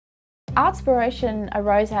Artspiration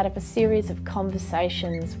arose out of a series of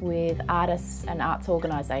conversations with artists and arts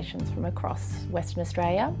organisations from across Western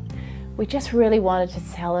Australia. We just really wanted to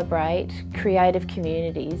celebrate creative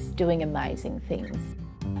communities doing amazing things.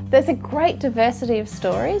 There's a great diversity of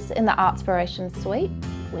stories in the Artspiration suite.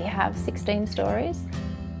 We have 16 stories.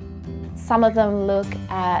 Some of them look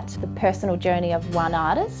at the personal journey of one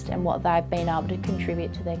artist and what they've been able to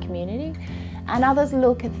contribute to their community. And others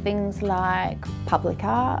look at things like public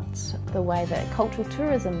art, the way that cultural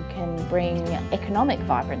tourism can bring economic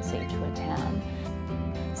vibrancy to a town.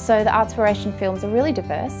 So the Artspiration films are really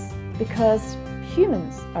diverse because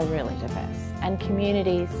humans are really diverse and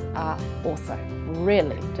communities are also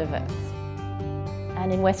really diverse.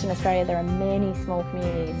 And in Western Australia there are many small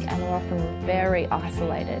communities and are often very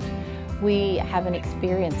isolated. We have an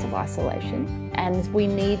experience of isolation and we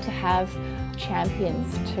need to have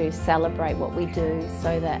champions to celebrate what we do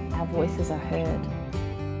so that our voices are heard.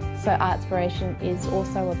 So Artspiration is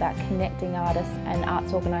also about connecting artists and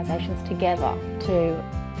arts organisations together to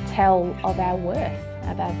tell of our worth,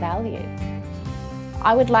 of our value.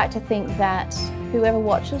 I would like to think that whoever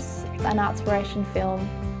watches an Artspiration film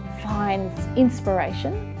finds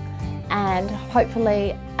inspiration and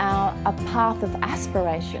hopefully a path of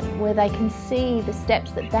aspiration where they can see the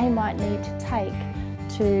steps that they might need to take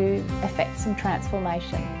to effect some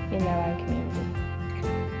transformation in their own community.